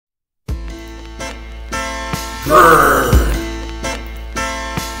Grrr.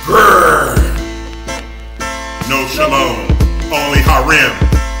 Grrr. No Shalom, only Herem.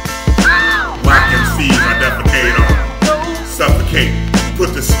 Whack MCs I defecate on. Suffocate,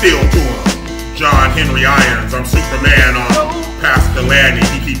 put the steel to him. John Henry Irons, I'm Superman on him. Pastor Lanny,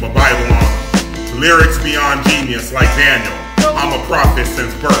 he keep a Bible on him. Lyrics beyond genius like Daniel. I'm a prophet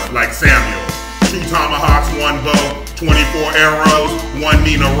since birth like Samuel. 2 tomahawks, 1 bow, 24 arrows, 1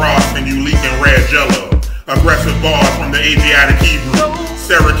 Nina Ross, and you leaking red jello. Aggressive bars from the Asiatic Hebrew.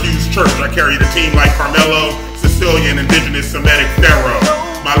 Syracuse Church, I carry the team like Carmelo. Sicilian, indigenous, Semitic pharaoh.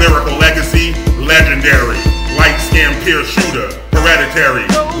 My lyrical legacy, legendary. Light-skinned peer shooter, hereditary.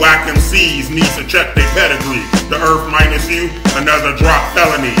 Whack MCs needs to check their pedigree. The earth minus you, another drop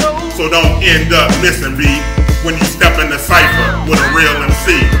felony. So don't end up missing B when you step in the cypher with a real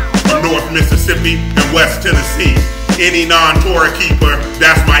MC. From North Mississippi and West Tennessee. Any non-Torah keeper,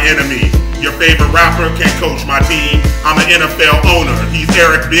 that's my enemy. Your favorite rapper can't coach my team. I'm an NFL owner, he's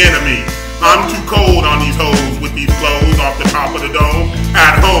Eric Bieniemy. I'm too cold on these hoes with these flows off the top of the dome.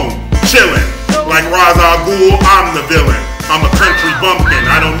 At home, chillin'. Like Ra's al Ghul, I'm the villain. I'm a country bumpkin,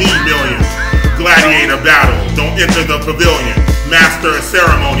 I don't need millions. Gladiator battle, don't enter the pavilion. Master of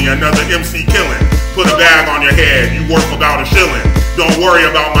ceremony, another MC killing. Put a bag on your head, you worth about a shilling. Don't worry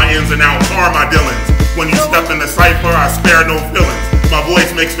about my ins and outs or my dealings. When you step in the cypher, I spare no feelings. My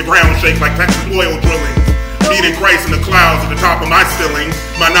voice makes the ground shake like Texas oil drilling. Meeting Christ in the clouds at the top of my ceiling.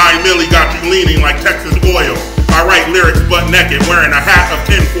 My 9 milli got you leaning like Texas oil. I write lyrics butt naked wearing a hat of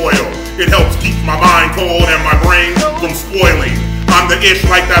tinfoil. It helps keep my mind cold and my brain from spoiling. I'm the ish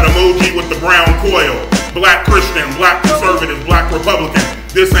like that emoji with the brown coil. Black Christian, black conservative, black Republican.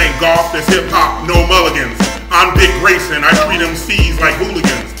 This ain't golf, this hip hop, no mulligans. I'm Dick Grayson, I treat MCs like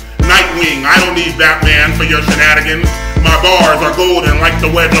hooligans. Nightwing, I don't need Batman for your shenanigans. My bars are golden like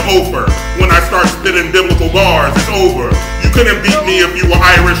the wedge of Ophir. When I start spitting biblical bars, it's over. You couldn't beat me if you were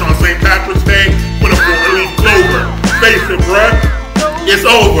Irish on St. Patrick's Day with a 4-leaf clover. Face it, bruh, it's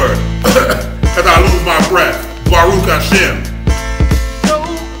over. As I lose my breath, Baruch Hashem.